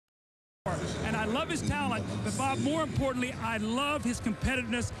love his talent, but Bob, more importantly, I love his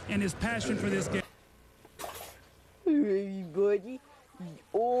competitiveness and his passion for this game. Everybody, it's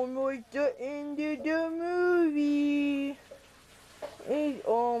almost the end of the movie. It's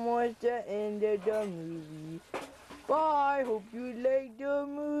almost the end of the movie. Bye, hope you like the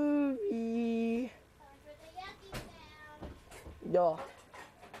movie. Yeah,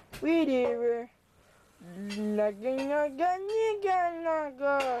 whatever. Naga.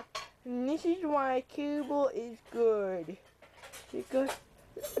 And this is why cable is good. Because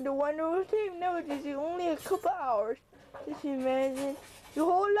the wonderful thing notice is only a couple hours. Just imagine your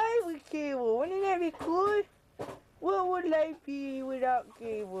whole life with cable. Wouldn't that be cool? What would life be without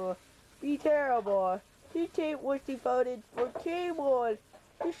cable? Be terrible. This tape was devoted for cable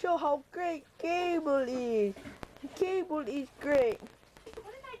to show how great cable is. Cable is great.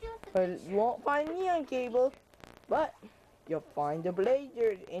 You won't find me on cable, but you'll find the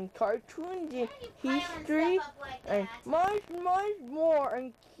Blazers in cartoons and history and much more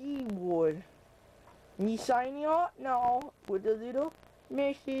on keyboard. Me signing off now with a little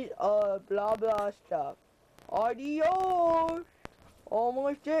message of blah blah stuff. Adios!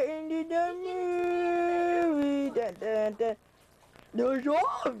 Almost the end of the movie. That's all,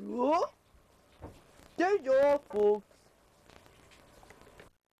 that's all, folks.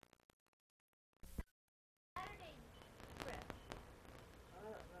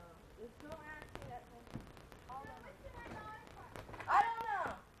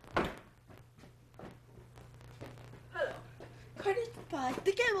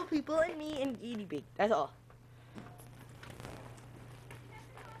 The cable people and me and Edie Big. That's all.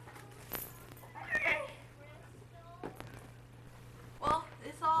 Well,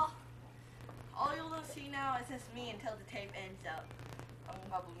 it's all you'll see now is just me until the tape ends up in a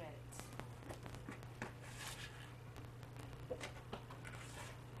couple minutes.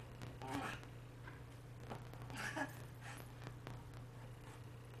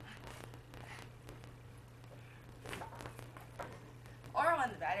 Or when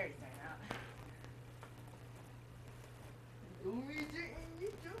the batteries run out.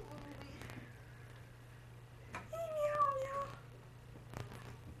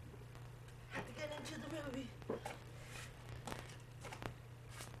 Have to get into the movie.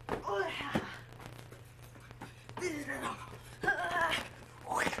 Oh yeah. This is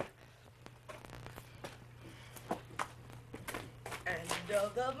end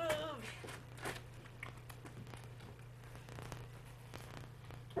of the movie.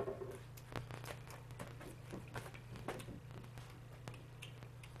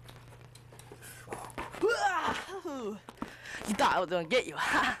 You thought I was gonna get you,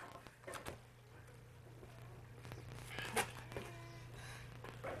 huh?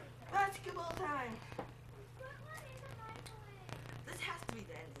 Basketball time. This has to be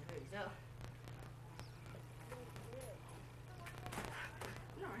the end of the movie, so.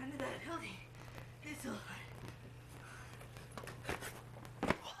 No, end of that building. It's over.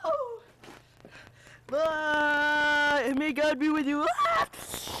 Whoa! Bye! And may God be with you.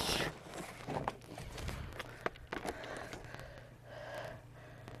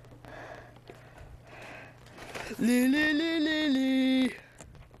 Li.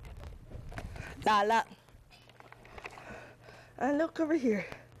 La. And look over here.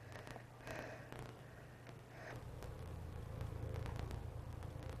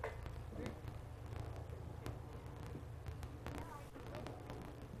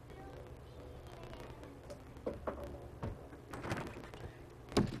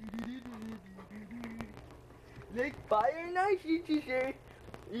 Like fire nice, you say.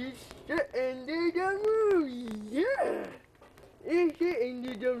 It's the end of the movie, yeah! It's the end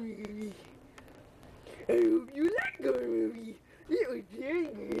of the movie. I hope you like our movie. It was very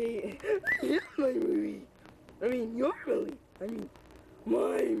great. I love my movie. I mean, your movie. I mean,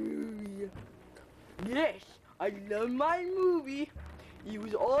 my movie. Yes, I love my movie. It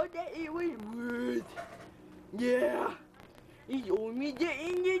was all that it was worth. Yeah, it's only the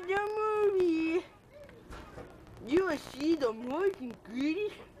end of the movie. You will see the most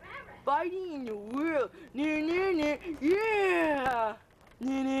greatest fighting in the world. Yeah.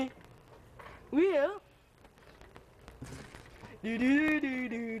 Well.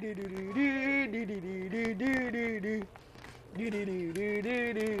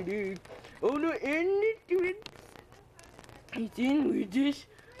 Oh no, and it's in with this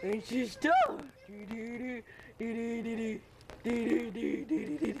and this stuff.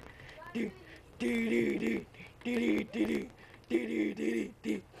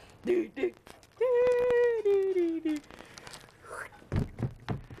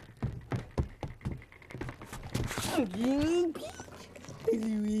 Guinea pig? Are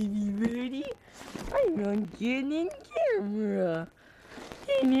you ready? on Canon camera.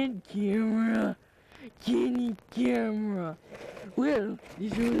 Canon camera. Canon camera. Well,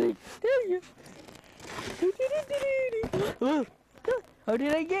 this was like, there you go. How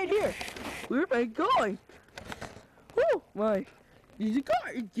did I get here? Where am I going? Oh my, there's a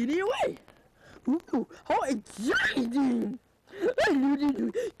car, it's getting away. Ooh, how exciting! I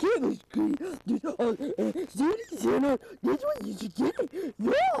knew this cable screen. Santa, that's what you should get.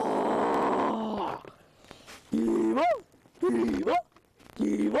 Yeah! Give up, give up,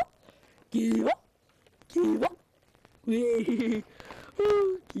 give up, give up, give up.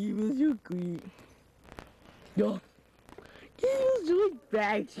 Oh, cable's so great. Yeah. Cable's so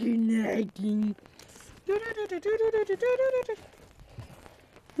fascinating.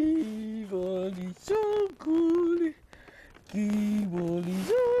 Keyboard is so cool. Keyboard is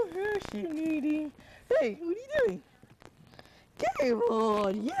so fascinating. Hey, what are you doing?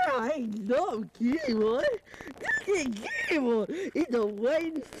 Keyboard! Yeah, I love keyboard. Look at keyboard. It's a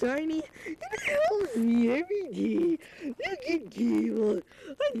white and shiny. It helps me every day. Look at keyboard.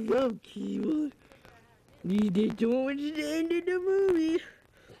 I love keyboard. We did almost the end of the movie.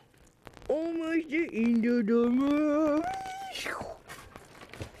 Almost the end of the movie.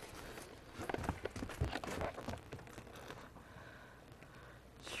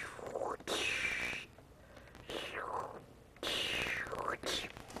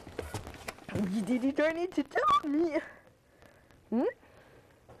 Did you try to tell me? Hmm?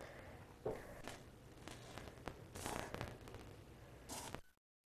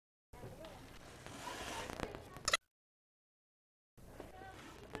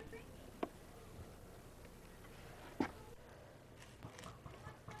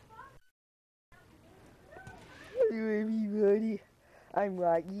 Hello everybody, I'm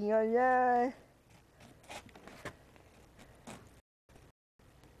walking online.